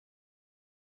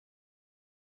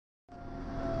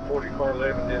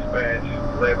4411 dispatch,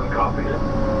 11 copies.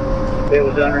 It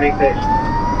was underneath that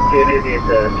unit. It's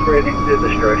spreading through the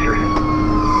structure.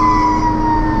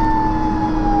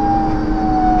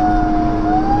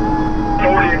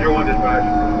 Join dispatch.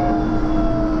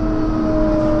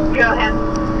 Go ahead.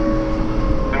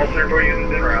 Officer 3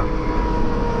 units en route.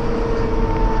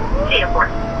 Airport.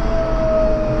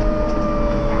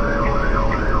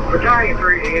 Battalion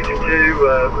 3 to Engine 2,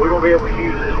 we're going to be able to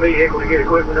use this vehicle to get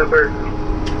equipment up there.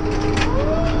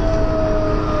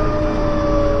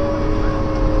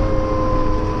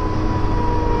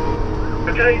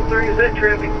 Battalion 3, is that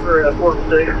traffic for Portland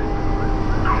City?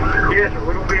 Yes, sir.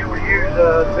 We're going to be able to use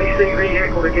the BC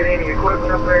vehicle to get any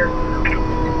equipment up there.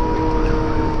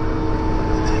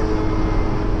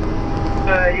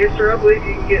 Yes, sir. I believe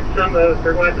you can get some of it.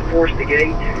 They're going to have to force the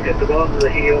gate at the bottom of the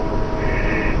hill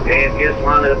and just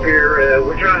line up here.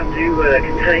 We're trying to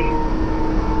contain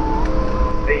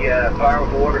the fire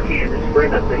with the water can that's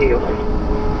spreading up the hill.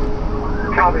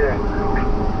 Copy that.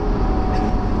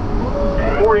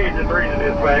 40 engine 3's in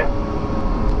dispatch.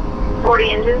 40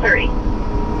 engine 3.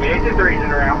 Engine 3's in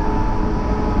route.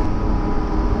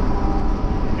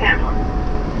 10.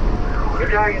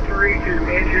 Battalion 3 to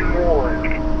Engine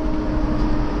 1.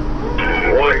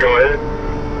 1, go ahead.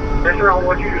 Yes, sir. I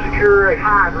want you to secure a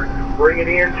hydrant. Bring it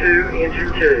into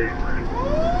Engine 2.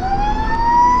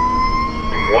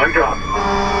 1 copy.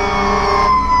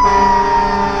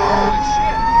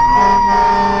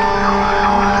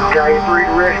 Battalion 3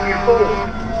 to Rescue 4.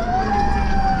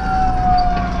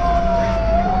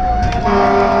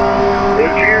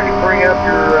 Need you to bring up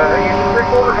your engine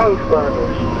 3/4 hose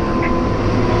bundles.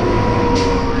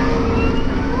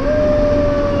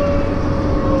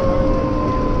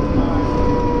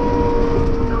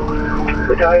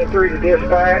 Battalion 3 to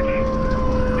dispatch.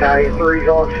 Battalion 3's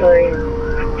on scene.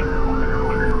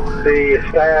 The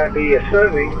staff be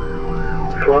assuming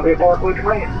Columbia Parkwood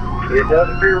Command. It does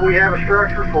appear we have a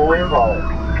structure fully involved.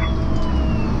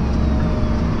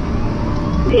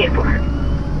 Airport.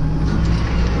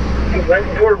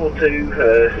 Making portable to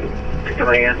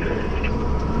command.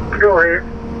 Go ahead.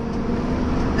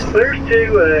 There's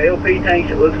 2 LP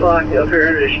tanks, it looks like, up here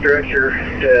under the structure.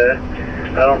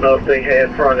 I don't know if they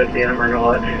had fronted in them or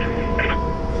not.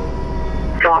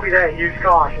 Copy that, use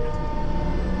caution.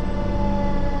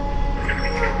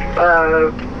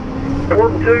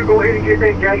 Portable 2, go ahead and get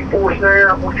that gate force there.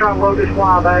 I'm going to try to load this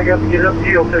fly bag up and get it up the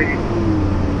hill to you.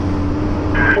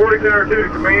 40 Tower 2 to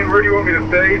command, where do you want me to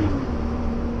stay?